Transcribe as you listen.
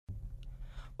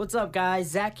What's up,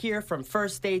 guys? Zach here from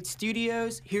First Aid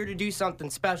Studios, here to do something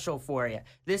special for you.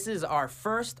 This is our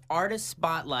first Artist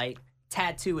Spotlight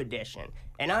Tattoo Edition,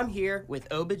 and I'm here with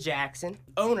Oba Jackson,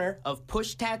 owner of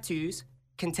Push Tattoos,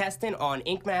 contestant on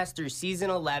Ink Master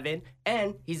Season 11,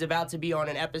 and he's about to be on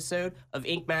an episode of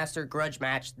Ink Master Grudge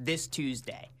Match this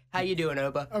Tuesday. How you doing,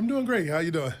 Oba? I'm doing great. How you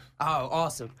doing? Oh,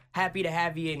 awesome. Happy to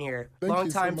have you in here. Thank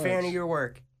you so Longtime fan much. of your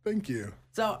work. Thank you.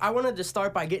 So I wanted to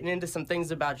start by getting into some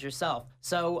things about yourself.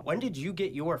 So when did you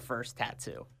get your first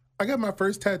tattoo? I got my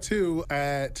first tattoo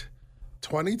at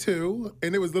 22,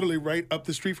 and it was literally right up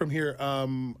the street from here.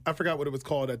 I forgot what it was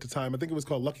called at the time. I think it was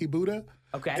called Lucky Buddha.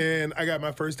 Okay. And I got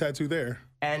my first tattoo there.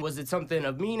 And was it something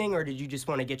of meaning, or did you just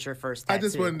want to get your first tattoo? I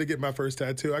just wanted to get my first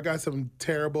tattoo. I got some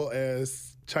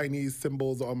terrible-ass Chinese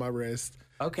symbols on my wrist.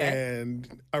 Okay.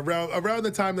 And around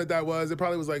the time that was, it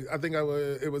probably was like,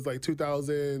 it was like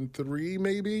 2003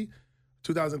 maybe,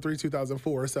 2003,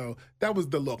 2004. So that was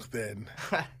the look then.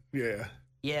 Yeah.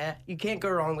 Yeah, you can't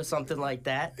go wrong with something like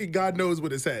that. God knows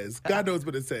what it says. God knows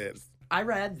what it says. I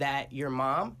read that your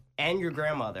mom and your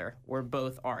grandmother were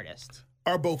both artists.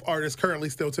 Are both artists currently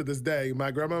still to this day.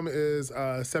 My grandmom is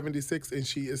 76 and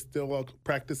she is still a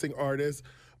practicing artist.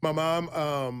 My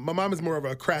mom is more of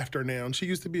a crafter now. And she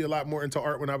used to be a lot more into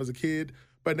art when I was a kid,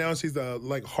 but now she's a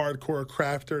like hardcore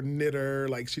crafter, knitter.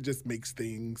 Like she just makes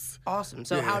things. Awesome.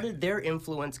 So how did their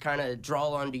influence kind of draw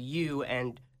onto you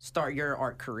and start your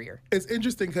art career? It's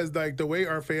interesting because like the way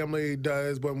our family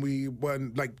does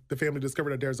when like the family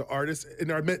discovered that there's an artist in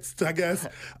our midst, I guess.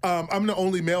 I'm the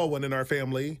only male one in our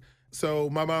family. So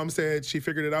my mom said she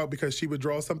figured it out because she would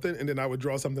draw something and then I would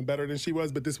draw something better than she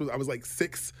was. But I was like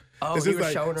 6. Oh, and you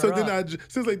were showing her so up.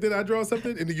 She was like, then I draw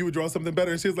something and then you would draw something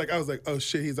better. And I was like, oh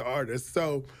shit, he's an artist.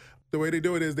 So the way they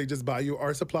do it is they just buy you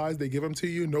art supplies. They give them to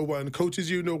you. No one coaches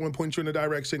you. No one points you in a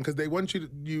direction because they want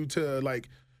you to like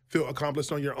feel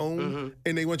accomplished on your own. Mm-hmm.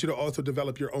 And they want you to also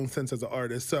develop your own sense as an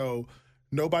artist. So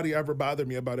nobody ever bothered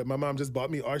me about it. My mom just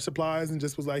bought me art supplies and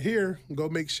just was like, here, go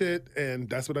make shit. And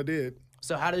that's what I did.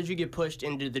 So how did you get pushed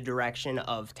into the direction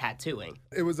of tattooing?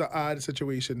 It was an odd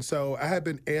situation. So I had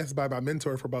been asked by my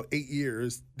mentor for about 8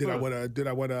 years, did I want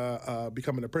to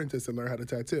become an apprentice and learn how to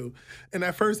tattoo? And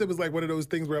at first it was like one of those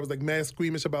things where I was like mad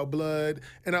squeamish about blood.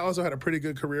 And I also had a pretty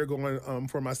good career going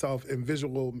for myself in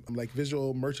visual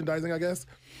merchandising, I guess.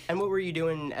 And what were you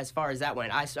doing as far as that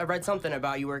went? I read something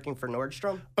about you working for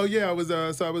Nordstrom. Oh yeah, I was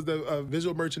the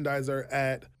visual merchandiser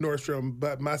at Nordstrom,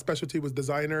 but my specialty was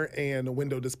designer and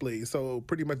window displays. So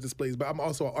pretty much displays, but I'm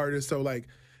also an artist, so like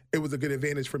it was a good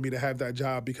advantage for me to have that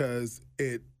job because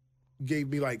it gave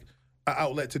me like an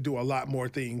outlet to do a lot more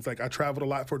things. Like I traveled a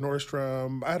lot for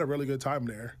Nordstrom. I had a really good time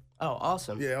there. Oh,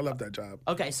 awesome. Yeah, I love that job.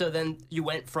 Okay, so then you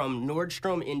went from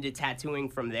Nordstrom into tattooing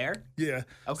from there? Yeah.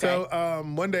 Okay. So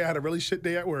one day I had a really shit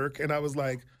day at work and I was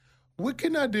like, what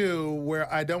can I do where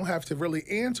I don't have to really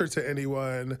answer to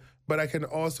anyone, but I can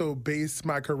also base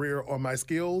my career on my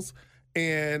skills?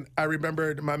 And I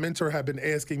remembered my mentor had been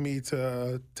asking me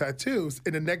to tattoos,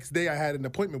 and the next day I had an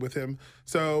appointment with him.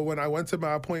 So when I went to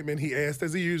my appointment, he asked,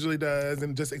 as he usually does,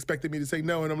 and just expected me to say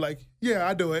no. And I'm like, yeah,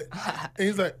 I'll do it. And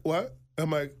he's like, what?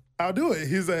 I'm like, I'll do it.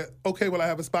 He's like, okay, well, I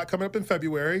have a spot coming up in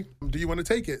February. Do you want to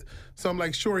take it? So I'm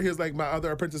like, sure. He was like, my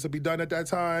other apprentice will be done at that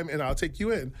time, and I'll take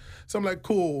you in. So I'm like,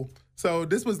 cool. So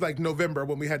this was like November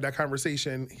when we had that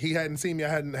conversation. He hadn't seen me. I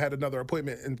hadn't had another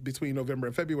appointment in between November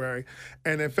and February.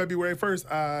 And then February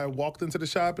 1st, I walked into the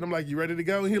shop and I'm like, you ready to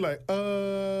go? And he's like,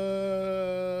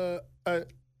 I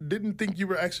didn't think you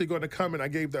were actually going to come. And I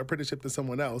gave the apprenticeship to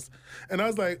someone else. And I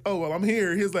was like, oh, well, I'm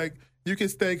here. He was like, you can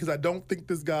stay because I don't think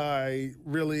this guy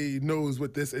really knows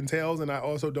what this entails. And I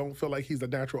also don't feel like he's a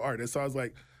natural artist. So I was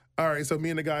like, all right, so me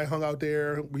and the guy hung out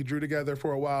there. We drew together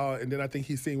for a while, and then I think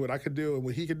he's seen what I could do and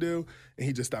what he could do, and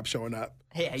he just stopped showing up.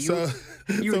 Yeah,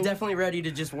 you were definitely ready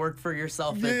to just work for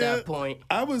yourself at that point.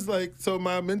 I was like, so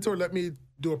my mentor let me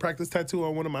do a practice tattoo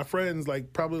on one of my friends,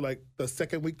 like probably like the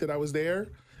second week that I was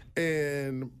there.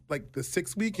 And like the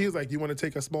 6th week, he was like, you want to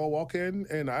take a small walk-in?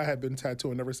 And I had been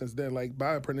tattooing ever since then. Like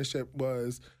my apprenticeship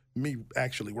was me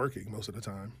actually working most of the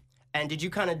time. And did you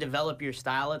kind of develop your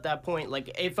style at that point?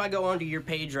 Like, if I go onto your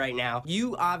page right now,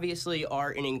 you obviously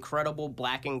are an incredible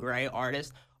black and gray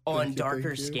artist on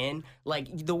darker skin.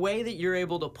 Like, the way that you're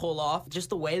able to pull off, just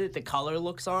the way that the color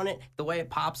looks on it, the way it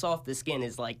pops off the skin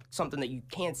is, like, something that you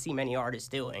can't see many artists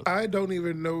doing. I don't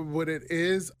even know what it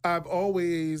is. I've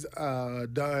always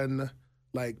done,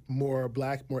 like, more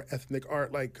black, more ethnic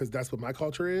art, like, because that's what my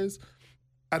culture is.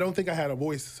 I don't think I had a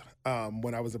voice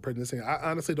when I was apprenticing. I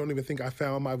honestly don't even think I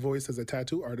found my voice as a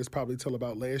tattoo artist probably till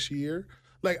about last year.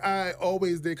 like I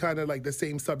always did kind of like the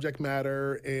same subject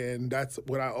matter, and that's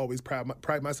what I always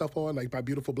pride myself on, like by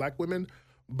beautiful Black women.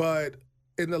 But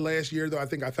in the last year, though, I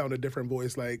think I found a different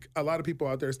voice. Like a lot of people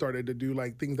out there started to do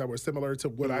like things that were similar to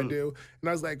what I do, and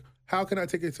I was like, how can I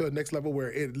take it to the next level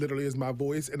where it literally is my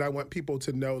voice, and I want people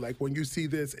to know like when you see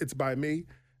this, it's by me.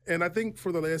 And I think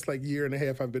for the last like year and a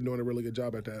half, I've been doing a really good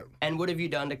job at that. And what have you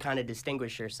done to kind of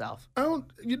distinguish yourself?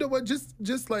 You know what, just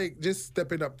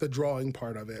stepping up the drawing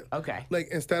part of it. Okay. Like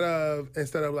instead of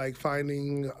like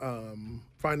finding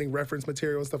reference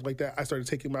material and stuff like that, I started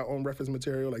taking my own reference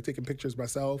material, like taking pictures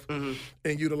myself and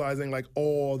utilizing like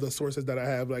all the sources that I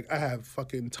have. Like I have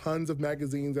fucking tons of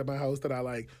magazines at my house that I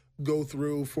like go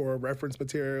through for reference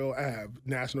material. I have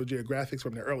National Geographics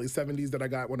from the early 70s that I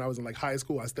got when I was in like high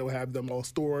school. I still have them all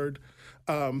stored.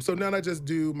 So now I just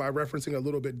do my referencing a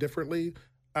little bit differently.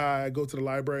 I go to the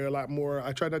library a lot more.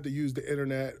 I try not to use the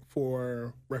internet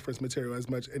for reference material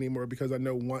as much anymore because I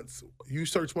know once you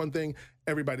search one thing,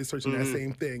 everybody's searching that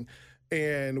same thing.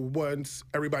 And once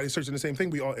everybody's searching the same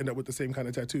thing, we all end up with the same kind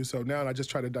of tattoo. So now I just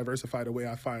try to diversify the way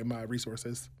I find my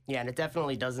resources. Yeah, and it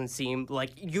definitely doesn't seem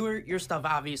like your stuff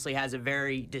obviously has a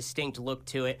very distinct look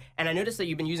to it. And I noticed that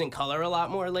you've been using color a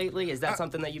lot more lately. Is that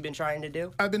something that you've been trying to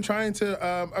do? I've been trying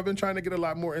to get a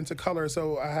lot more into color.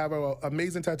 So I have an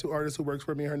amazing tattoo artist who works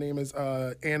for me. Her name is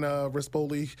Anna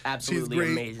Rispoli. Absolutely. She's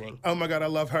great. Amazing. Oh my God, I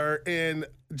love her. And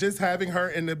just having her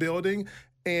in the building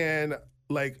and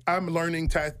like I'm learning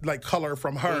like color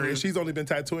from her, and she's only been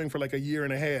tattooing for like a year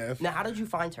and a half. Now, how did you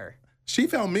find her? She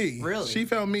found me. Really? She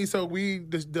found me. So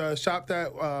the shop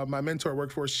that my mentor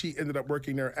worked for, she ended up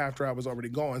working there after I was already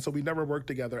gone. So we never worked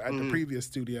together at the previous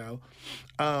studio.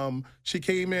 She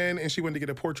came in and she wanted to get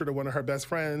a portrait of one of her best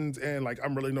friends, and like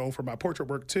I'm really known for my portrait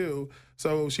work too.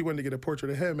 So she wanted to get a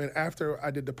portrait of him, and after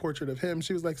I did the portrait of him,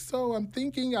 she was like, "So I'm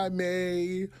thinking I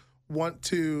may want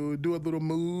to do a little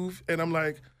move," and I'm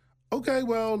like, okay,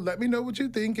 well, let me know what you're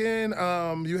thinking.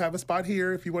 You have a spot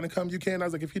here. If you want to come, you can. I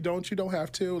was like, if you don't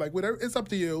have to. Like, whatever, it's up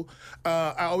to you.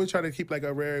 I always try to keep like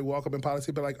a very welcoming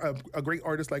policy, but like a great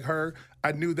artist like her,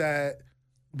 I knew that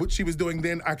what she was doing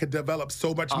then, I could develop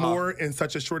so much more in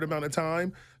such a short amount of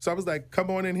time. So I was like, come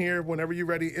on in here whenever you're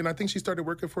ready. And I think she started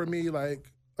working for me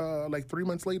like 3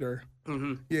 months later.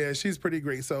 Yeah, she's pretty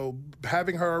great. So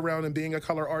having her around and being a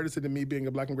color artist and me being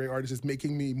a black and gray artist is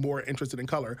making me more interested in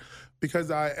color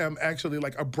because I am actually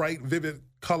like a bright, vivid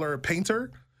color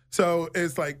painter. So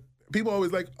it's like, people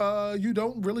always like, you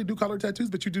don't really do color tattoos,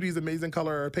 but you do these amazing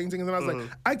color paintings. And I was like,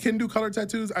 I can do color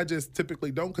tattoos. I just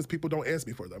typically don't because people don't ask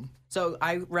me for them. So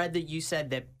I read that you said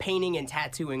that painting and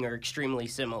tattooing are extremely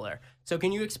similar. So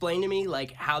can you explain to me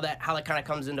like how that kind of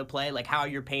comes into play, like how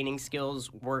your painting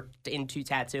skills worked into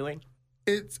tattooing?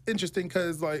 It's interesting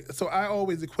because so I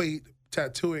always equate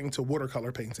tattooing to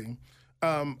watercolor painting.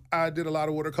 I did a lot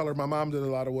of watercolor. My mom did a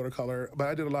lot of watercolor, but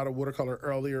I did a lot of watercolor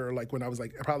earlier, like when I was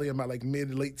like probably in my like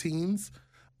mid-late teens.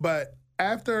 But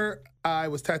after I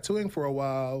was tattooing for a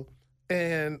while,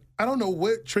 and I don't know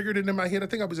what triggered it in my head. I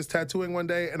think I was just tattooing one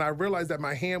day, and I realized that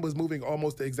my hand was moving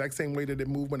almost the exact same way that it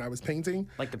moved when I was painting.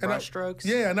 Like the brush strokes?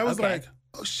 Yeah, and I was like,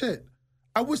 oh shit.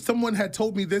 I wish someone had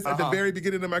told me this at the very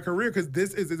beginning of my career because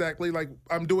this is exactly like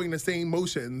I'm doing the same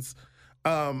motions.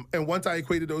 And once I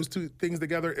equated those two things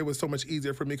together, it was so much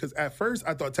easier for me because at first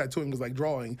I thought tattooing was like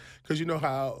drawing because you know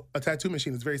how a tattoo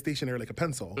machine is very stationary like a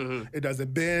pencil. It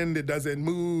doesn't bend, it doesn't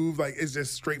move, like it's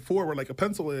just straightforward like a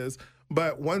pencil is.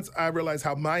 But once I realized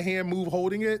how my hand moved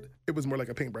holding it, it was more like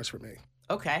a paintbrush for me.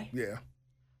 Okay. Yeah.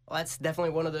 Well, that's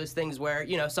definitely one of those things where,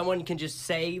 you know, someone can just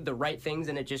say the right things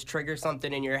and it just triggers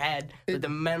something in your head with the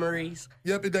memories.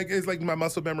 Yep, it's like my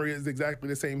muscle memory is exactly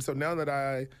the same. So now that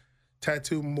I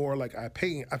tattoo more like I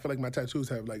paint, I feel like my tattoos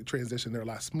have like transitioned. They're a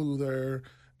lot smoother.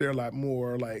 They're a lot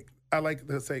more like, I like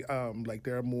to say, like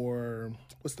they're more,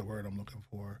 what's the word I'm looking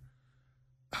for?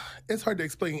 It's hard to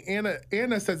explain.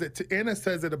 Anna says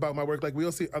it about my work. Like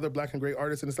we'll see other black and gray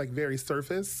artists and it's like very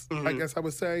surface, I guess I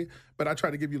would say. But I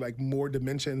try to give you like more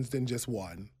dimensions than just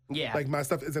one. Yeah. Like my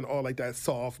stuff isn't all like that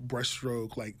soft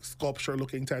brushstroke, like sculpture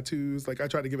looking tattoos. Like I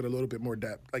try to give it a little bit more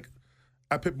depth. Like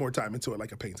I put more time into it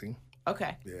like a painting.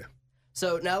 Okay. Yeah.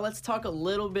 So now let's talk a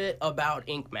little bit about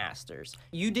Ink Masters.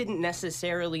 You didn't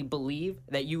necessarily believe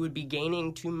that you would be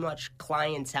gaining too much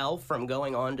clientele from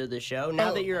going on to the show.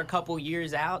 Now that you're a couple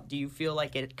years out, do you feel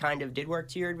like it kind of did work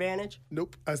to your advantage?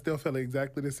 Nope. I still feel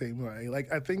exactly the same way.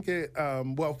 Like I think it,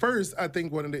 well, first, I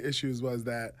think one of the issues was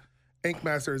that Ink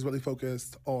Master is really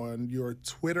focused on your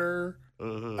Twitter,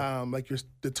 like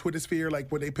the Twitter sphere. Like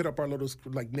when they put up our little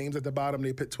like names at the bottom,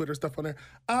 they put Twitter stuff on there.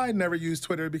 I never use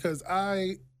Twitter because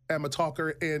I am a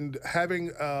talker, and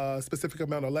having a specific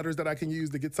amount of letters that I can use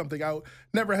to get something out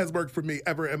never has worked for me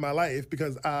ever in my life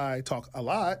because I talk a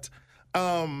lot.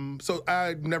 So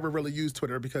I never really used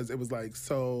Twitter because it was like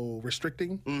so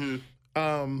restricting.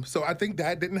 So I think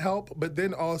that didn't help, but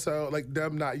then also like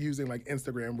them not using like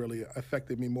Instagram really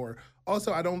affected me more.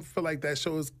 Also, I don't feel like that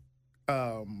shows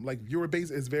like viewer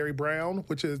base is very brown,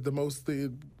 which is the mostly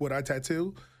what I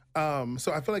tattoo.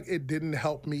 So I feel like it didn't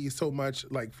help me so much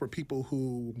like for people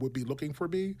who would be looking for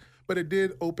me, but it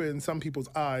did open some people's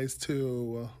eyes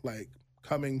to like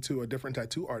coming to a different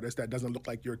tattoo artist that doesn't look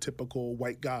like your typical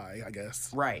white guy, I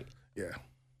guess. Right. Yeah.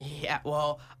 Yeah,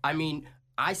 well, I mean,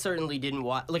 I certainly didn't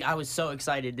watch. Like, I was so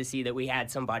excited to see that we had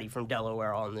somebody from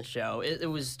Delaware on the show. It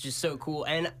was just so cool.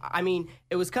 And, I mean,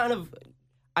 it was kind of,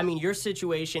 I mean, your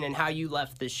situation and how you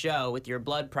left the show with your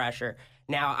blood pressure.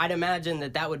 Now, I'd imagine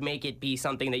that that would make it be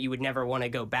something that you would never want to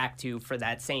go back to for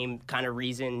that same kind of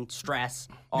reason, stress,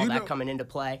 all that coming into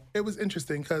play. It was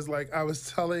interesting because, like, I was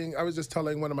just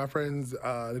telling one of my friends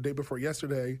the day before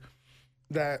yesterday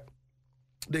that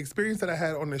the experience that I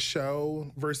had on the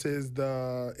show versus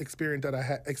the experience that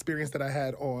I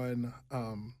had on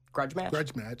Grudge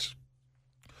Match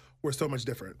were so much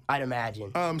different. I'd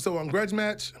imagine. So on Grudge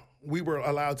Match, we were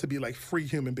allowed to be like free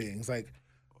human beings. Like,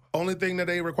 only thing that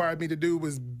they required me to do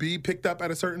was be picked up at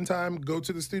a certain time, go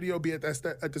to the studio, be at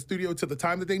the studio till the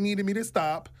time that they needed me to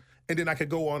stop, and then I could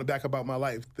go on and back about my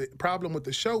life. The problem with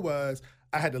the show was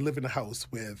I had to live in a house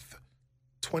with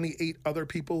 28 other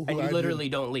people. And you literally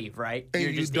don't leave, right? And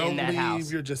you're just in that house.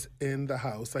 You're just in the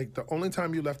house. Like, the only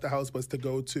time you left the house was to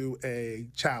go to a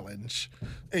challenge.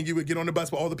 And you would get on the bus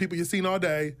with all the people you've seen all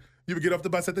day. You would get off the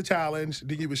bus at the challenge.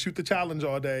 Then you would shoot the challenge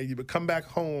all day. You would come back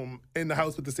home in the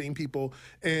house with the same people.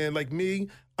 And like me,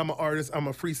 I'm an artist. I'm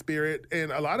a free spirit.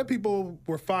 And a lot of people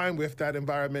were fine with that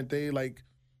environment. They like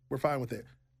were fine with it.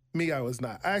 Me, I was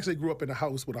not. I actually grew up in a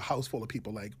house with a house full of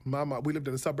people. Like, we lived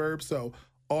in the suburbs, so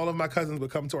all of my cousins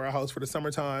would come to our house for the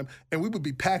summertime, and we would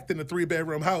be packed in a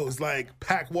 3-bedroom house, like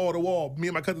packed wall to wall. Me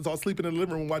and my cousins all sleeping in the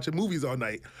living room watching movies all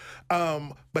night.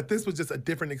 But this was just a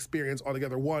different experience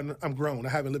altogether. One, I'm grown. I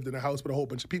haven't lived in a house with a whole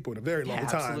bunch of people in a very long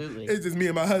time. Absolutely. It's just me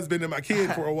and my husband and my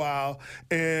kid for a while,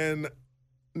 and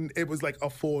it was like a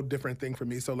full different thing for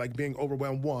me. So like being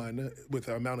overwhelmed, one, with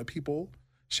the amount of people,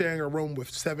 sharing a room with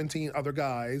 17 other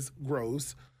guys,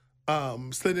 gross.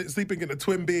 Sleeping in a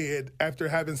twin bed after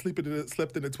having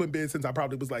slept in a twin bed since I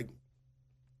probably was like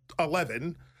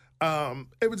 11.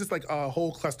 It was just like a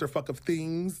whole clusterfuck of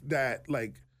things that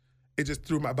like it just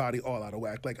threw my body all out of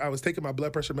whack. Like I was taking my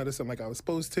blood pressure medicine like I was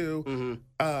supposed to.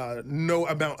 No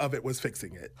amount of it was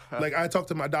fixing it. Like I talked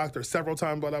to my doctor several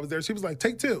times while I was there. She was like,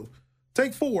 take 2.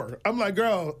 Take 4. I'm like,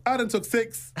 girl, I done took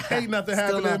 6. Ain't nothing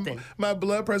happening. Nothing. My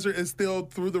blood pressure is still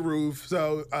through the roof.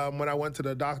 So when I went to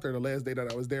the doctor the last day that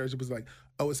I was there, she was like,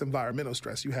 oh, it's environmental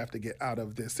stress. You have to get out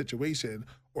of this situation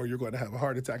or you're going to have a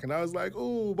heart attack. And I was like,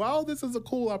 oh, wow, this is a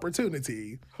cool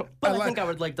opportunity. But I think I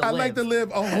would like to live. I like to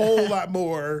live a whole lot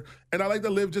more. And I like to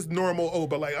live just normal.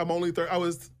 But like I'm only I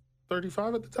was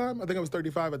 35 at the time? I think I was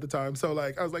 35 at the time. So,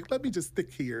 like, I was like, let me just stick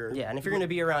here. Yeah, and if you're going to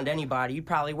be around anybody, you'd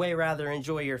probably way rather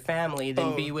enjoy your family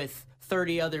than be with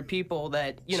 30 other people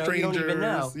that, you know, you don't even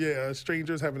know. Yeah,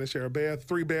 strangers having to share a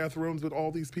 3 bathrooms with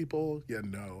all these people. Yeah,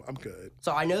 no, I'm good.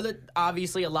 So I know that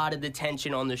obviously a lot of the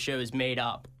tension on the show is made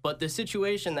up, but the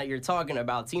situation that you're talking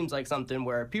about seems like something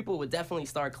where people would definitely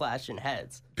start clashing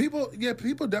heads. People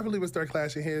definitely would start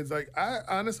clashing heads. Like, I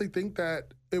honestly think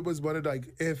that it was one of,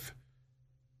 like, if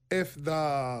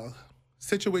the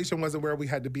situation wasn't where we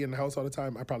had to be in the house all the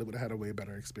time, I probably would have had a way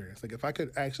better experience. Like, if I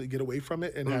could actually get away from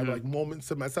it and have, like, moments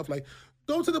to myself, like,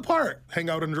 go to the park, hang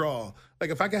out and draw. Like,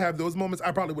 if I could have those moments,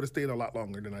 I probably would have stayed a lot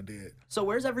longer than I did. So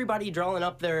where's everybody drawing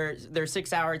up their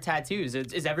 6-hour tattoos?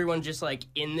 Is everyone just, like,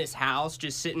 in this house,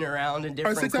 just sitting around in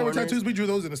different corners? Our 6-hour tattoos, we drew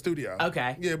those in the studio.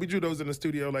 Okay. Yeah, we drew those in the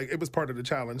studio. Like, it was part of the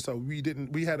challenge, so we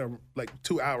had,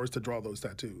 2 hours to draw those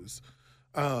tattoos.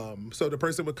 So the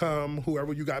person would come,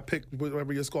 whoever you got picked,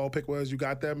 whatever your skull pick was, you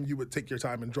got them, you would take your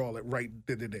time and draw it right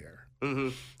then and there.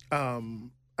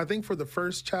 I think for the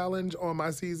first challenge on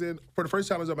my season,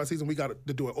 we got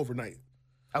to do it overnight.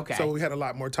 Okay. So we had a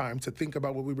lot more time to think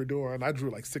about what we were doing. I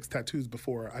drew like 6 tattoos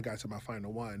before I got to my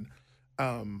final one.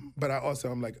 But I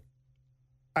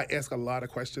ask a lot of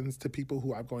questions to people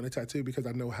who I'm going to tattoo because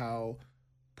I know how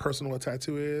personal a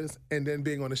tattoo is. And then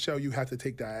being on the show, you have to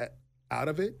take that out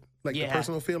of it. Like the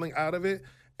personal feeling out of it.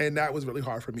 And that was really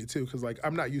hard for me too. Cause like,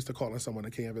 I'm not used to calling someone a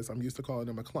canvas. I'm used to calling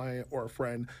them a client or a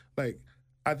friend. Like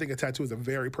I think a tattoo is a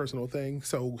very personal thing.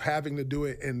 So having to do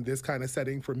it in this kind of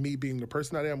setting for me being the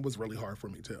person I am was really hard for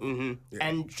me too. Mm-hmm. Yeah.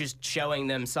 And just showing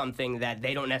them something that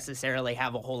they don't necessarily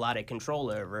have a whole lot of control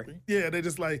over. Yeah, they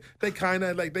just like, they kind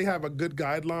of like, they have a good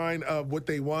guideline of what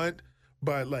they want,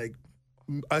 but like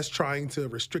us trying to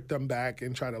restrict them back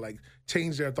and try to like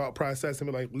change their thought process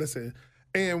and be like, listen.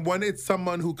 And when it's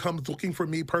someone who comes looking for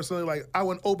me personally, like I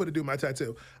want Oba to do my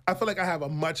tattoo, I feel like I have a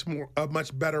much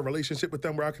better relationship with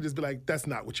them where I can just be like, that's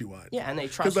not what you want. Yeah, and they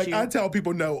trust you. Because like I tell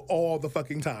people no all the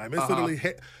fucking time. It's literally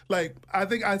like I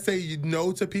think I say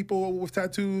no to people with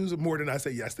tattoos more than I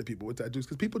say yes to people with tattoos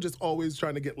because people just always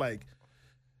trying to get like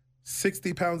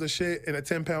 60 pounds of shit in a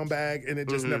 10-pound bag and it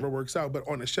just never works out. But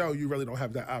on a show, you really don't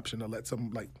have that option to let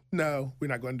some like, no, we're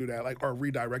not going to do that, like, or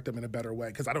redirect them in a better way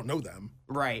because I don't know them.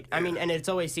 Right. Yeah. I mean, and it's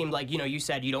always seemed like, you know, you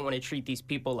said you don't want to treat these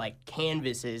people like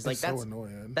canvases. Like that's so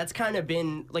annoying. That's kind of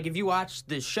been like if you watch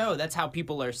the show, that's how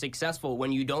people are successful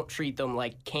when you don't treat them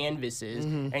like canvases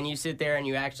and you sit there and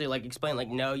you actually like explain like,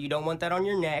 no, you don't want that on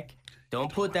your neck.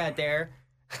 Don't put that there.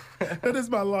 That is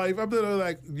my life. I'm literally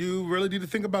like, you really need to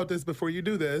think about this before you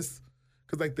do this.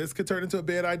 Because, like, this could turn into a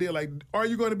bad idea. Like, are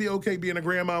you going to be okay being a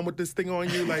grandma with this thing on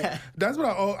you? Like, that's what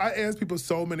I ask people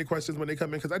so many questions when they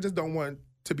come in because I just don't want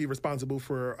to be responsible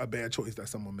for a bad choice that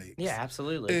someone makes. Yeah,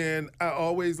 absolutely. And I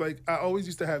always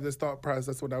used to have this thought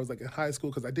process when I was, like, in high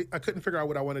school because I couldn't figure out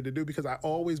what I wanted to do because I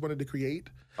always wanted to create,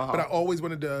 but I always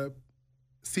wanted to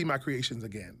see my creations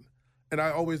again. And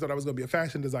I always thought I was going to be a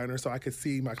fashion designer so I could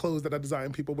see my clothes that I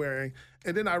design people wearing.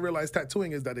 And then I realized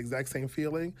tattooing is that exact same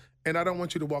feeling. And I don't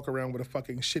want you to walk around with a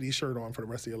fucking shitty shirt on for the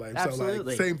rest of your life. Absolutely. So,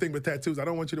 like, same thing with tattoos. I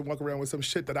don't want you to walk around with some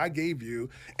shit that I gave you.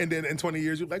 And then in 20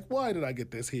 years, you're like, why did I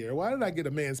get this here? Why did I get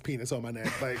a man's penis on my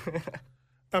neck? Like,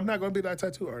 I'm not going to be that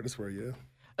tattoo artist for you.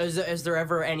 Is there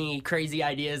ever any crazy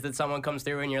ideas that someone comes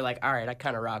through and you're like, all right, I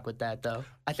kind of rock with that, though.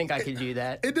 I think I could do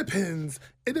that. It depends.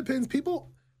 People...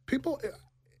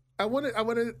 I want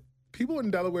to. People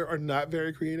in Delaware are not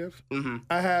very creative.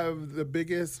 I have the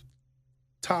biggest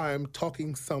time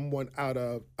talking someone out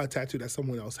of a tattoo that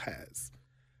someone else has.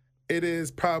 It is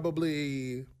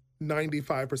probably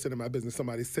 95% of my business.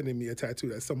 Somebody sending me a tattoo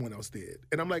that someone else did,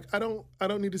 and I'm like, I don't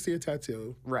need to see a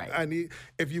tattoo. Right.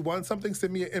 If you want something,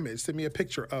 send me an image, send me a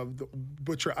picture of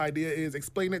what your idea is.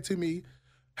 Explain it to me.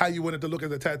 How you want it to look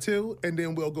as a tattoo, and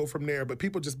then we'll go from there. But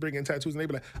people just bring in tattoos, and they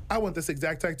be like, I want this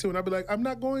exact tattoo. And I'll be like, I'm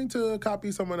not going to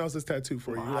copy someone else's tattoo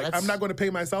for you. Like, I'm not going to pay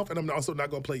myself, and I'm also not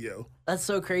going to play you. That's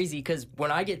so crazy, because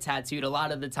when I get tattooed, a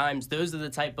lot of the times, those are the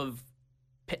type of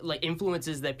like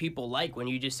influences that people like when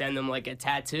you just send them like a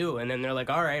tattoo, and then they're like,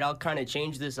 all right, I'll kind of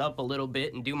change this up a little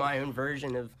bit and do my own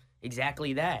version of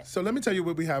exactly that. So let me tell you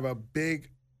what we have a big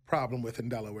problem with in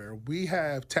Delaware. We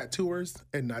have tattooers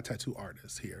and not tattoo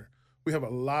artists here. We have a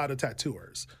lot of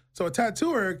tattooers. So a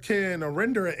tattooer can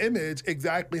render an image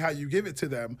exactly how you give it to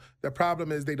them. The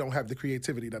problem is they don't have the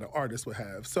creativity that an artist would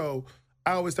have. So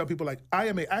I always tell people, like, I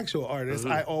am an actual artist.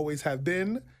 I always have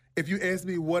been. If you ask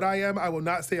me what I am, I will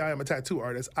not say I am a tattoo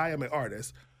artist. I am an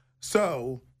artist.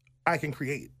 So I can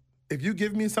create. If you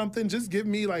give me something, just give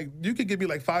me, like, you could give me,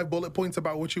 like, 5 bullet points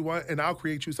about what you want, and I'll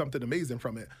create you something amazing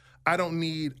from it. I don't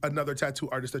need another tattoo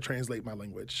artist to translate my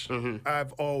language.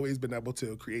 I've always been able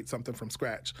to create something from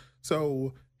scratch.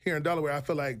 So here in Delaware, I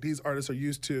feel like these artists are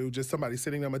used to just somebody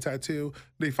sending them a tattoo.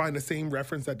 They find the same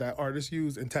reference that artist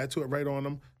used and tattoo it right on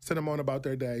them, send them on about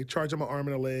their day, charge them an arm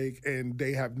and a leg, and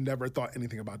they have never thought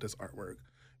anything about this artwork.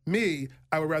 Me,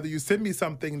 I would rather you send me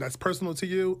something that's personal to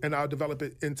you, and I'll develop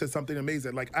it into something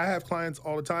amazing. Like, I have clients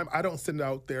all the time. I don't send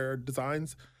out their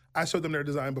designs. I show them their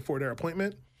design before their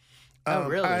appointment. Oh,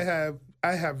 really?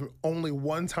 I have only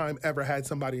one time ever had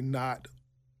somebody not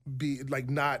be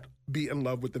in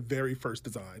love with the very first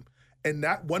design. And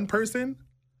that one person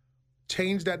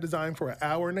changed that design for an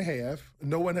hour and a half.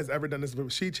 No one has ever done this before.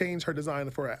 She changed her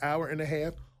design for an hour and a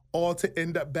half, all to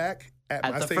end up back at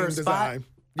my same design.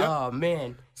 Yep. Oh,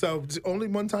 man. So only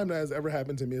one time that has ever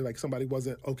happened to me, like somebody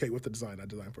wasn't okay with the design I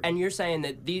designed for them. And you're saying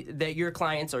that that your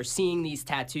clients are seeing these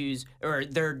tattoos or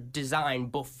their design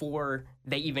before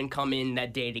they even come in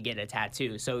that day to get a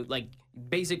tattoo. So, like,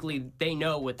 basically they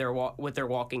know what they're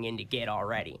walking in to get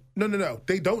already. No.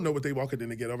 They don't know what they're walking in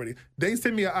to get already. They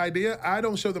send me an idea. I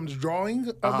don't show them the drawing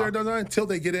of their design until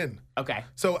they get in. Okay.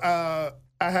 So,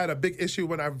 I had a big issue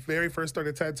when I very first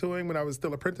started tattooing, when I was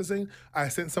still apprenticing. I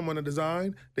sent someone a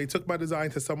design. They took my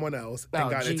design to someone else and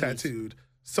got it tattooed.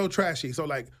 So trashy. So,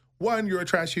 like, one, you're a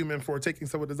trash human for taking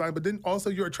someone's design, but then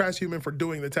also you're a trash human for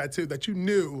doing the tattoo that you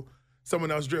knew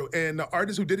someone else drew. And the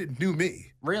artist who did it knew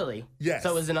me. Really? Yes.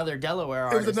 So it was another Delaware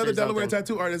artist. It was another Delaware something.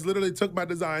 tattoo artist. Literally took my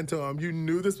design to him. You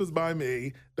knew this was by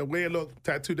me. The way it looked,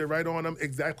 tattooed it right on him,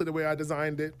 exactly the way I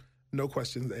designed it. No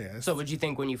questions asked. So what'd you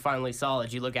think when you finally saw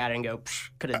it? You look at it and go,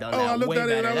 could have done I that looked way at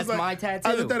it and better. I was That's like, my tattoo.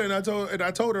 I looked at it and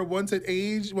I told her once it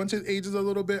ages a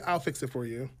little bit, I'll fix it for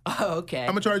you. Oh, okay. I'm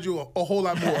gonna charge you a whole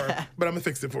lot more, but I'm gonna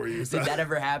fix it for you. So. Did that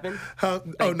ever happen?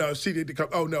 Oh no, she didn't come.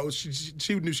 Oh no,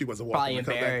 she knew she wasn't welcome Probably to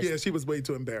come back. embarrassed. Yeah, she was way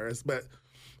too embarrassed. But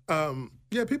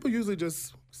yeah, people usually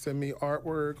just send me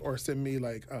artwork or send me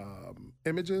like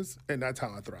images, and that's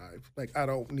how I thrive. Like I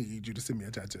don't need you to send me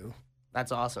a tattoo.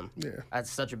 That's awesome. Yeah.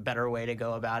 That's such a better way to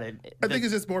go about it. I think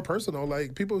it's just more personal.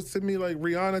 Like people send me like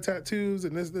Rihanna tattoos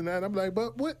and this and that. I'm like,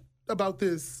 but what about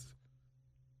this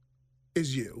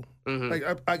is you? Mm-hmm.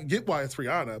 Like I get why it's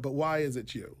Rihanna, but why is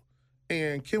it you?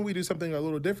 And can we do something a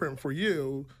little different for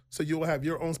you so you'll have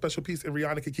your own special piece and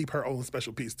Rihanna can keep her own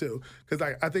special piece too?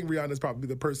 Because I think Rihanna's probably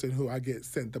the person who I get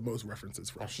sent the most references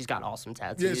from. Oh, she's got awesome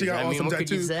tattoos. Yeah, she got awesome what tattoos.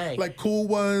 Could you say? Like cool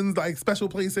ones, like special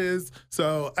places.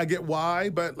 So I get why,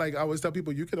 but like I always tell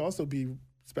people, you could also be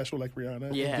special like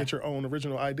Rihanna. Yeah. And get your own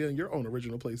original idea and your own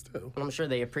original place too. I'm sure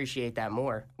they appreciate that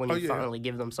more when you finally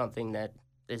give them something that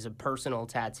is a personal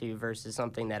tattoo versus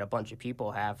something that a bunch of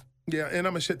people have. Yeah, and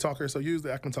I'm a shit talker, so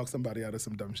usually I can talk somebody out of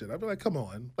some dumb shit. I'd be like, come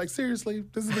on. Like, seriously,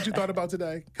 this is what you thought about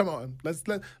today? Come on. Let's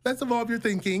evolve your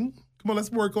thinking. Come on,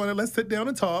 let's work on it. Let's sit down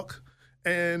and talk.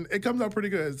 And it comes out pretty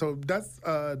good. So that's,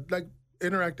 like,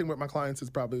 interacting with my clients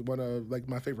is probably one of, like,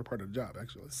 my favorite part of the job,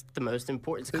 actually. It's the most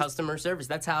important. It's customer service.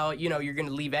 That's how, you're going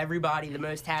to leave everybody the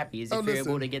most happy is if you're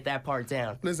able to get that part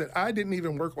down. Listen, I didn't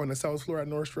even work on the sales floor at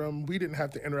Nordstrom. We didn't have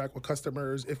to interact with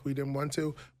customers if we didn't want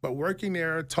to. But working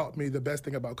there taught me the best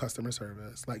thing about customer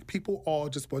service. Like, people all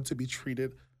just want to be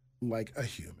treated like a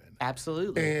human.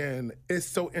 Absolutely. And it's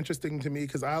so interesting to me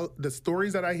because the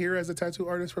stories that I hear as a tattoo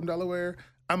artist from Delaware,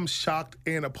 I'm shocked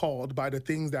and appalled by the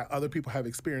things that other people have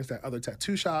experienced at other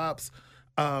tattoo shops,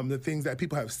 the things that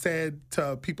people have said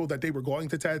to people that they were going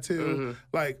to tattoo. Mm-hmm.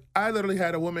 Like, I literally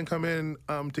had a woman come in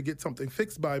to get something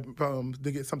fixed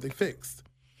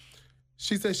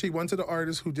She said she went to the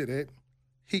artist who did it.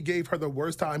 He gave her the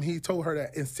worst time. He told her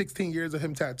that in 16 years of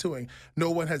him tattooing,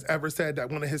 no one has ever said that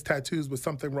one of his tattoos was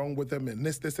something wrong with him and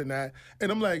this, and that.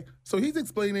 And I'm like, so he's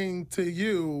explaining to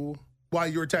you why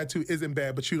your tattoo isn't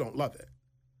bad, but you don't love it.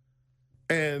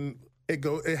 And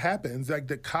it happens. Like,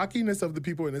 the cockiness of the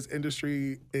people in this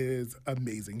industry is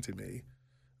amazing to me.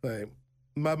 Like,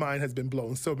 my mind has been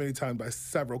blown so many times by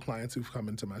several clients who've come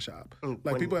into my shop.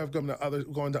 Like, people have gone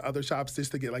to other shops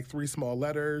just to get like 3 small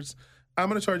letters. I'm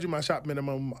going to charge you my shop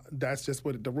minimum. That's just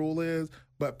what the rule is.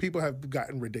 But people have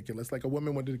gotten ridiculous. Like, a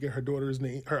woman wanted to get her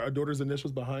daughter's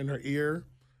initials behind her ear.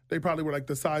 They probably were like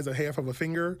the size of half of a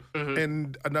finger. Mm-hmm.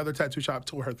 And another tattoo shop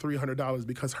told her $300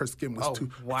 because her skin was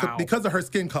because of her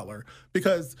skin color.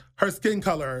 Because her skin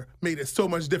color made it so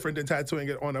much different than tattooing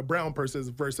it on a brown person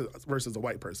versus a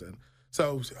white person.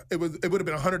 So it would have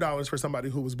been $100 for somebody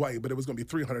who was white, but it was going to be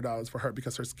 $300 for her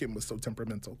because her skin was so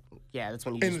temperamental. Yeah, that's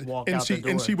when you just walk out the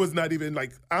door. And she was not even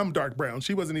like, I'm dark brown.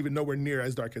 She wasn't even nowhere near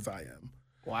as dark as I am.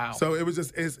 Wow. So it was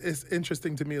just, it's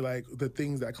interesting to me, like, the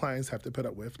things that clients have to put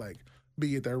up with, like,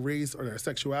 be it their race or their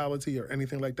sexuality or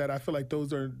anything like that. I feel like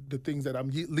those are the things that I'm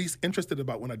least interested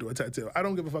about when I do a tattoo. I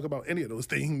don't give a fuck about any of those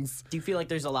things. Do you feel like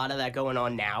there's a lot of that going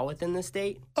on now within the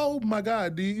state? Oh, my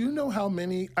God. Do you know how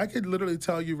many? I could literally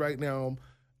tell you right now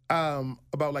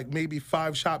about like maybe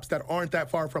 5 shops that aren't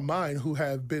that far from mine who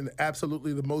have been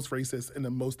absolutely the most racist and the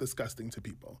most disgusting to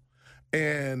people.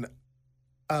 And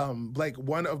like,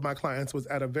 one of my clients was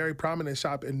at a very prominent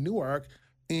shop in Newark,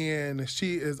 and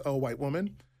she is a white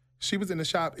woman. She was in the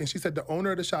shop, and she said the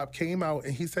owner of the shop came out,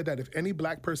 and he said that if any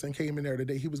black person came in there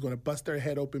today, he was going to bust their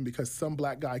head open because some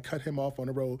black guy cut him off on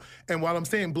the road. And while I'm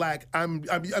saying black, I'm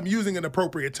using an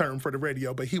appropriate term for the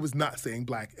radio, but he was not saying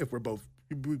black. If we both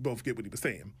get what he was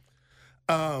saying.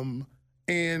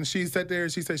 And she sat there.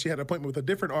 She said she had an appointment with a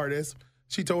different artist.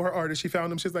 She told her artist, she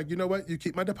found him. She's like, you know what? You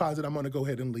keep my deposit. I'm going to go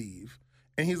ahead and leave.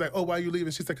 And he's like, oh, why are you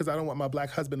leaving? She said, because I don't want my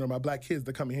black husband or my black kids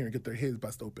to come in here and get their heads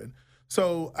bust open.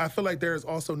 So I feel like there's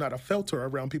also not a filter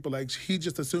around people. Like, he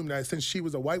just assumed that since she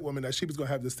was a white woman, that she was going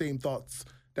to have the same thoughts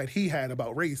that he had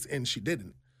about race, and she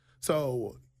didn't.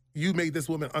 So you made this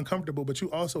woman uncomfortable, but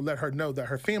you also let her know that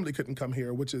her family couldn't come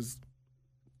here, which is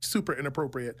super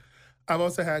inappropriate. I've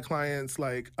also had clients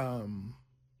like, I'm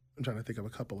trying to think of a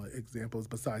couple of examples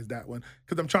besides that one,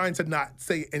 because I'm trying to not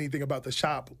say anything about the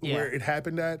shop where it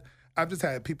happened at. I've just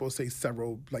had people say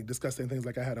several like disgusting things.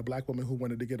 Like I had a black woman who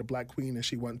wanted to get a black queen and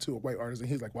she went to a white artist and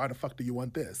he's like, why the fuck do you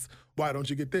want this? Why don't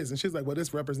you get this? And she's like, well,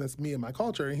 this represents me and my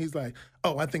culture. And he's like,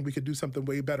 oh, I think we could do something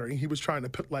way better. And he was trying to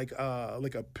put like a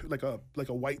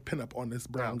white pinup on this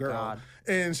brown girl. God.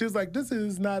 And she was like, this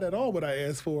is not at all what I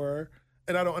asked for.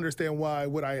 And I don't understand why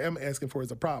what I am asking for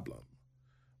is a problem.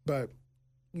 But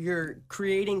you're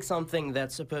creating something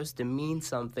that's supposed to mean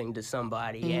something to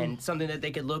somebody and something that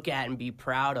they could look at and be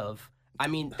proud of. I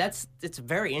mean, it's a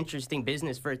very interesting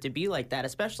business for it to be like that,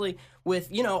 especially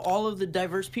with, you know, all of the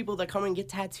diverse people that come and get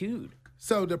tattooed.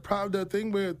 So the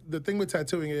thing with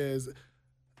tattooing is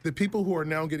the people who are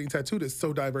now getting tattooed is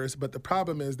so diverse, but the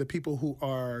problem is the people who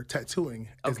are tattooing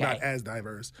is not as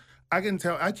diverse. I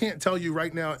can't tell you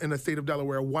right now in the state of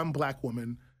Delaware one black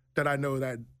woman that I know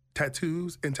that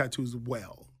tattoos and tattoos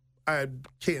well. I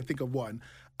can't think of one.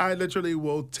 I literally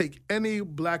will take any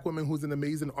black woman who's an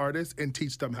amazing artist and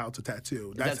teach them how to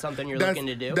tattoo. Is that something you're looking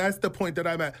to do? That's the point that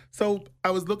I'm at. So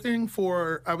I was looking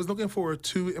for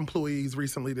 2 employees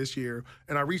recently this year,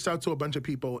 and I reached out to a bunch of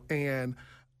people, and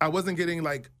I wasn't getting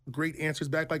like great answers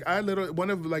back. Like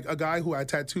a guy who I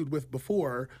tattooed with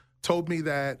before told me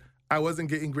that I wasn't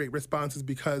getting great responses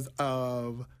because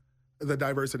of the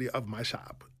diversity of my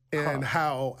shop. And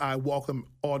how I welcome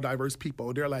all diverse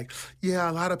people. They're like,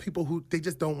 yeah, a lot of people who, they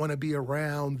just don't want to be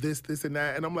around this, and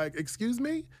that. And I'm like, excuse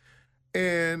me?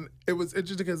 And it was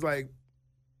interesting because like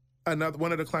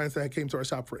one of the clients that came to our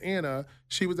shop for Anna,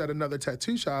 she was at another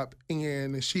tattoo shop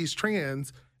and she's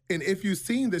trans. And if you've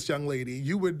seen this young lady,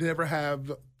 you would never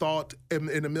have thought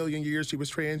in a million years she was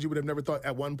trans. You would have never thought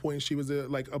at one point she was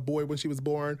like a boy when she was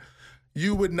born.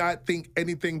 You would not think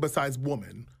anything besides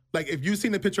woman. Like, if you've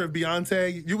seen a picture of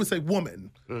Beyonce, you would say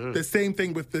woman. Mm-hmm. The same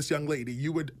thing with this young lady.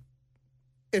 You would,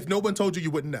 if no one told you, you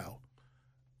wouldn't know.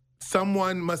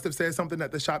 Someone must have said something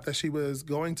at the shop that she was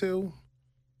going to,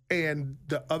 and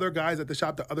the other guys at the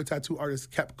shop, the other tattoo artists,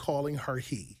 kept calling her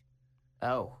he.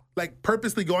 Oh. Like,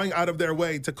 purposely going out of their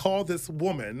way to call this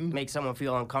woman. Make someone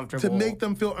feel uncomfortable. To make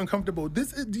them feel uncomfortable.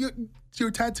 This is, your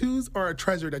tattoos are a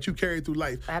treasure that you carry through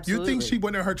life. Absolutely. You think she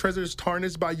wanted her treasures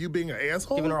tarnished by you being an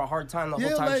asshole? Giving her a hard time the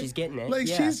whole time she's getting it. Like,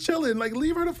 she's chilling. Like,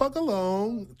 leave her the fuck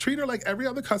alone. Treat her like every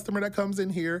other customer that comes in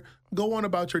here. Go on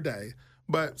about your day.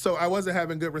 But, so I wasn't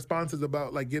having good responses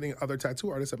about, like, getting other tattoo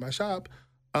artists at my shop.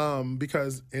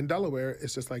 Because in Delaware,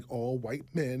 it's just, like, all white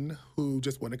men who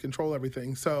just want to control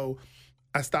everything. So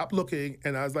I stopped looking,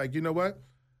 and I was like, you know what?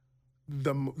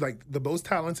 The most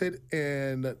talented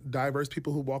and diverse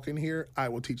people who walk in here, I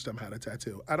will teach them how to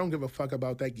tattoo. I don't give a fuck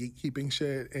about that gatekeeping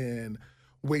shit and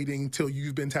waiting till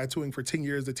you've been tattooing for 10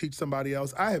 years to teach somebody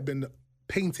else. I have been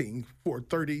painting for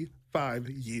 35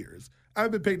 years.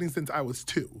 I've been painting since I was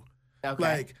 2.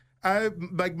 Okay.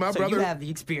 My brother. So you have the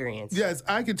experience. Yes,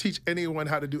 I can teach anyone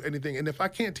how to do anything, and if I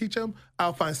can't teach them,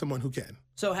 I'll find someone who can.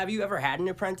 So have you ever had an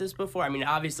apprentice before? I mean,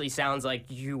 obviously sounds like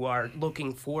you are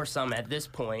looking for some at this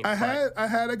point. I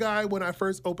had a guy when I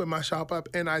first opened my shop up,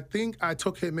 and I think I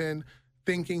took him in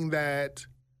thinking that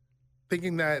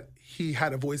he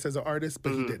had a voice as an artist,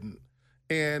 but he didn't.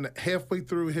 And halfway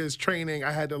through his training,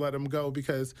 I had to let him go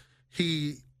because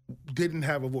he didn't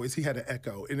have a voice. He had an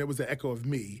echo, and it was an echo of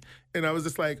me. And I was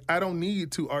just like, I don't need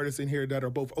 2 artists in here that are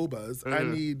both Obas. I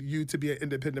need you to be an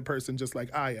independent person just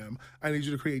like I am. I need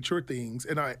you to create your things.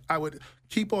 And I would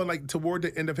keep on, like, toward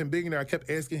the end of him being there, I kept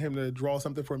asking him to draw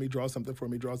something for me, draw something for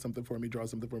me, draw something for me, draw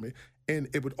something for me. And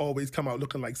it would always come out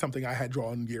looking like something I had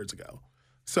drawn years ago.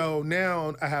 So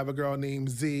now I have a girl named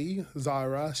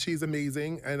Zara. She's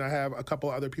amazing, and I have a couple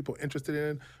other people interested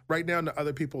in it. Right now, the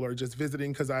other people are just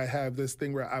visiting because I have this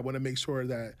thing where I want to make sure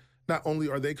that not only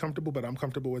are they comfortable, but I'm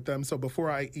comfortable with them. So before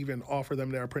I even offer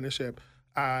them their apprenticeship,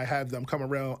 I have them come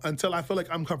around until I feel like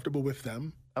I'm comfortable with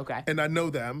them. Okay. And I know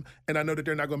them, and I know that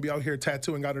they're not going to be out here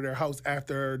tattooing out of their house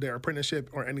after their apprenticeship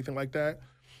or anything like that.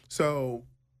 So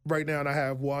right now I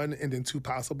have 1 and then 2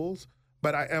 possibles.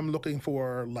 But I am looking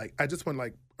for, like, I just want,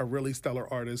 like, a really stellar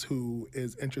artist who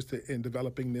is interested in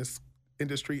developing this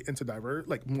industry into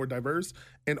more diverse,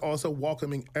 and also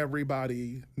welcoming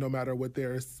everybody, no matter what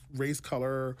their race,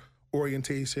 color,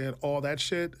 orientation, all that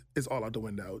shit is all out the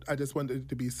window. I just want it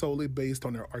to be solely based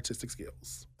on their artistic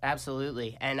skills.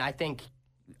 Absolutely. And I think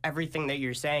everything that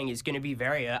you're saying is going to be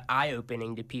very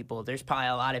eye-opening to people. There's probably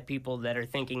a lot of people that are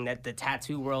thinking that the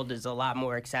tattoo world is a lot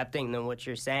more accepting than what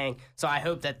you're saying. So I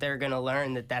hope that they're going to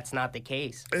learn that that's not the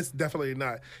case. It's definitely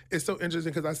not. It's so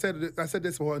interesting because I said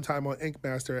this one time on Ink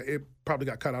Master. It probably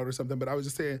got cut out or something, but I was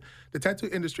just saying the tattoo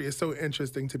industry is so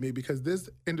interesting to me because this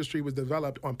industry was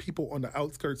developed on people on the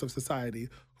outskirts of society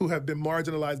who have been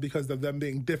marginalized because of them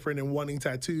being different and wanting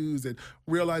tattoos and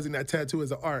realizing that tattoo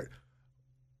is an art.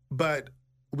 but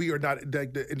we are not,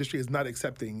 the industry is not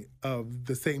accepting of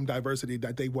the same diversity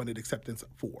that they wanted acceptance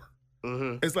for.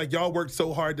 Mm-hmm. It's like y'all worked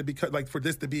so hard to become, like, for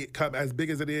this to become as big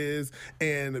as it is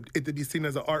and it to be seen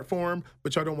as an art form,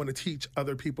 but y'all don't want to teach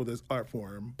other people this art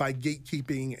form by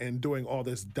gatekeeping and doing all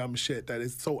this dumb shit that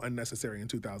is so unnecessary in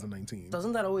 2019.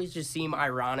 Doesn't that always just seem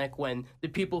ironic when the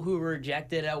people who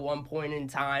rejected at one point in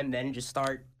time then just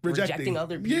start rejecting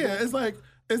other people? Yeah, it's like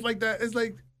that. It's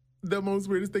like the most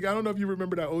weirdest thing. I don't know if you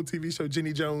remember that old TV show,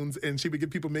 Jenny Jones, and she would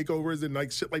give people makeovers and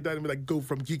like shit like that and be like, go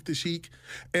from geek to chic.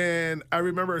 And I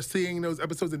remember seeing those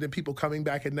episodes and then people coming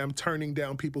back and them turning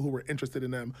down people who were interested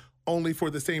in them only for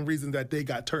the same reason that they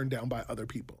got turned down by other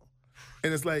people.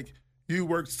 And it's like, you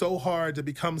worked so hard to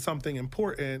become something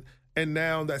important, and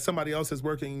now that somebody else is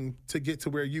working to get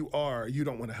to where you are, you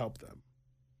don't want to help them.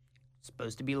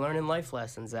 Supposed to be learning life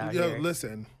lessons out here.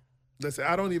 Listen,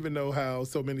 I don't even know how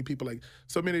so many people, like,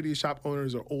 so many of these shop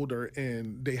owners are older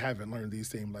and they haven't learned these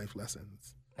same life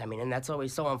lessons. I mean, and that's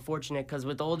always so unfortunate because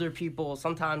with older people,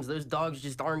 sometimes those dogs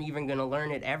just aren't even going to learn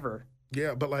it ever.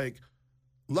 Yeah, but like,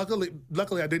 luckily,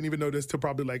 I didn't even know this till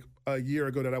probably like a year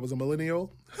ago that I was a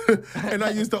millennial. And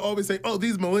I used to always say, oh,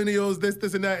 these millennials,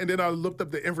 this, and that. And then I looked up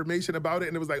the information about it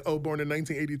and it was like, oh, born in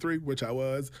 1983, which I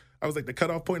was. I was like the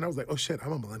cutoff point. And I was like, oh, shit,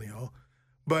 I'm a millennial.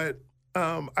 But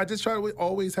I just try to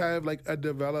always have like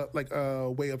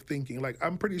a way of thinking. Like,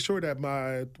 I'm pretty sure that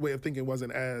my way of thinking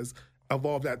wasn't as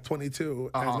evolved at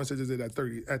 22 as much as it did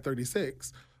at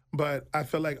 36. But I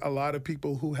feel like a lot of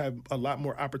people who have a lot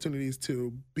more opportunities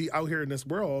to be out here in this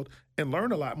world and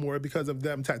learn a lot more because of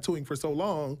them tattooing for so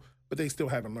long, but they still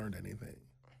haven't learned anything.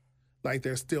 Like,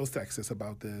 they're still sexist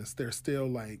about this. They're still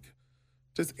like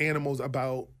just animals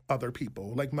about other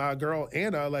people. Like my girl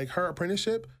Anna, like her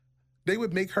apprenticeship, they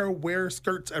would make her wear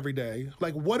skirts every day.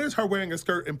 Like, what is her wearing a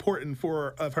skirt important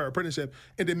for of her apprenticeship?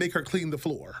 And then make her clean the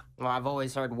floor. Well, I've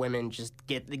always heard women just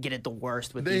get it the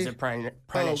worst with these apprenticeships.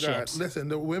 Oh, God. Listen,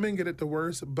 the women get it the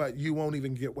worst, but you won't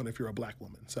even get one if you're a black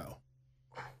woman, so.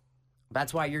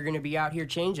 That's why you're going to be out here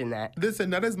changing that.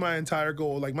 Listen, that is my entire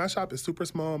goal. Like, my shop is super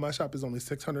small. My shop is only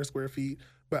 600 square feet,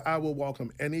 but I will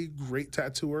welcome any great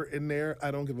tattooer in there. I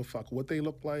don't give a fuck what they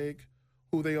look like,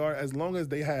 who they are. As long as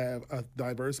they have a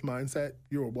diverse mindset,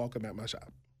 you're welcome at my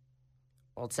shop.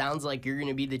 Well, it sounds like you're going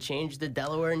to be the change that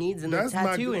Delaware needs in the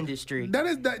tattoo industry.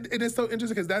 It is so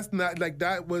interesting because that's not, like,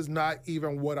 that was not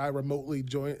even what I remotely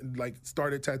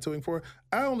started tattooing for.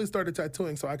 I only started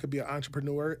tattooing so I could be an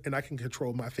entrepreneur and I can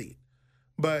control my fate.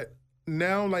 But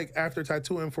now, like, after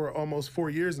tattooing for almost 4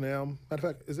 years now, matter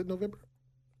of fact, is it November?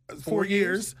 4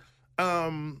 years.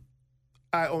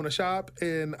 I own a shop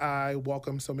and I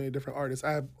welcome so many different artists.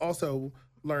 I have also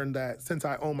learned that since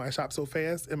I own my shop so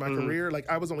fast in my career, like,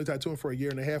 I was only tattooing for a year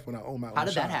and a half when I owned my own shop. How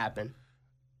did that happen?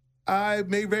 I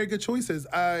made very good choices.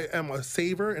 I am a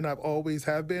saver, and I've always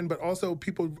have been, but also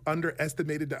people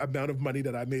underestimated the amount of money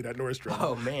that I made at Nordstrom.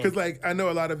 Oh, man. Because, like, I know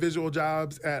a lot of visual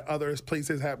jobs at other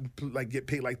places get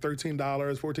paid like $13,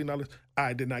 $14.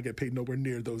 I did not get paid nowhere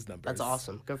near those numbers. That's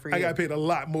awesome. Good for you. I got paid a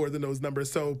lot more than those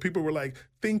numbers. So people were, like,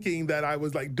 thinking that I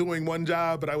was, like, doing one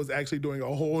job, but I was actually doing a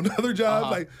whole other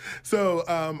job.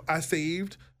 I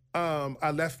saved.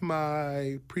 I left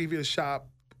my previous shop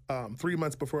 3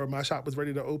 months before my shop was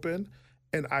ready to open,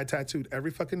 and I tattooed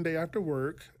every fucking day after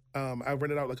work. I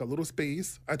rented out like a little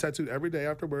space. I tattooed every day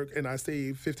after work, and I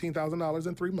saved $15,000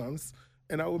 in 3 months,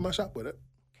 and I opened my shop with it.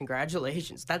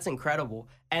 Congratulations. That's incredible.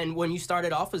 And when you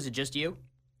started off, was it just you?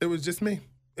 It was just me.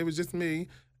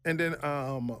 And then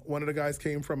one of the guys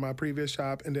came from my previous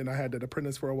shop, and then I had that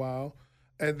apprentice for a while.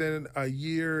 And then a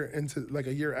year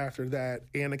after that,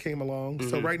 Anna came along. Mm-hmm.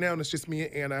 So right now, it's just me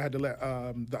and Anna. I had to let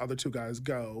the other two guys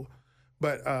go.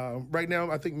 But right now,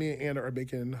 I think me and Anna are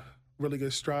making really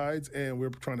good strides, and we're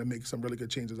trying to make some really good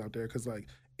changes out there because, like,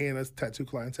 Anna's tattoo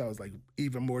clientele is, like,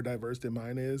 even more diverse than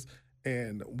mine is.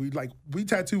 And we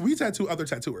tattoo other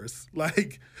tattooers.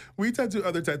 Like, we tattoo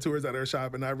other tattooers at our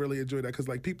shop, and I really enjoy that because,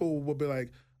 like, people will be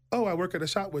like, oh, I work at a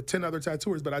shop with 10 other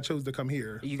tattooers, but I chose to come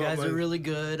here. You guys are really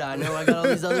good. I know I got all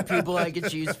these other people I could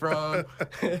choose from.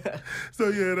 So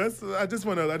yeah, I just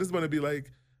want to be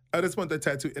like, I just want the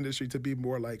tattoo industry to be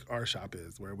more like our shop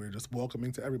is, where we're just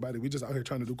welcoming to everybody. We just out here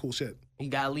trying to do cool shit. You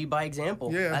gotta lead by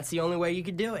example. Yeah. That's the only way you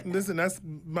could do it. Listen, that's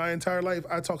my entire life.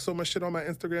 I talk so much shit on my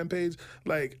Instagram page.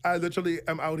 Like, I literally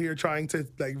am out here trying to,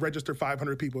 like, register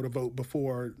 500 people to vote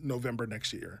before November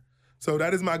next year. So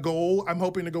that is my goal. I'm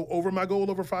hoping to go over my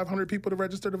goal, over 500 people to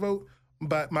register to vote,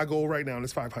 but my goal right now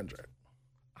is 500.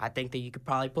 I think that you could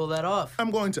probably pull that off.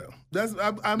 I'm going to.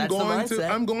 I'm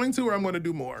going to, or I'm going to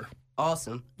do more.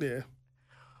 Awesome. Yeah.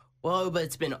 Well, but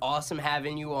it's been awesome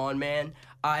having you on, man.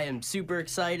 I am super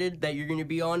excited that you're going to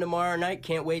be on tomorrow night.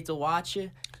 Can't wait to watch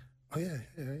you. Oh, yeah,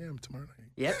 I am tomorrow night.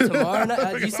 Yep, tomorrow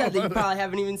night. You said that you probably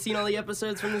haven't even seen all the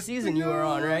episodes from the season you were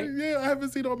on, right? Yeah, I haven't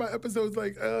seen all my episodes.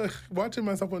 Like, watching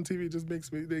myself on TV just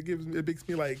makes me, it gives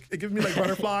me like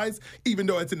butterflies, even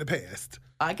though it's in the past.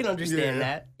 I can understand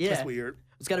that. Yeah. That's weird.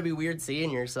 It's got to be weird seeing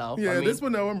yourself. Yeah, I mean, this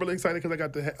one, though, I'm really excited because I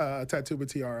got the tattoo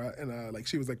with Tiara, and like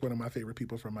she was like one of my favorite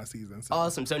people from my season. So.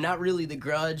 Awesome. So not really the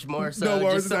grudge, more so. No,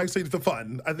 ours is actually the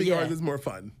fun. I think ours is more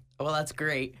fun. Well, that's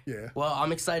great. Yeah. Well,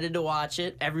 I'm excited to watch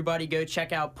it. Everybody go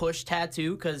check out Push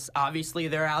Tattoo because obviously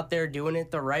they're out there doing it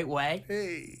the right way.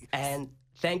 Hey. And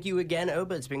thank you again,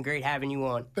 Oba. It's been great having you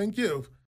on. Thank you.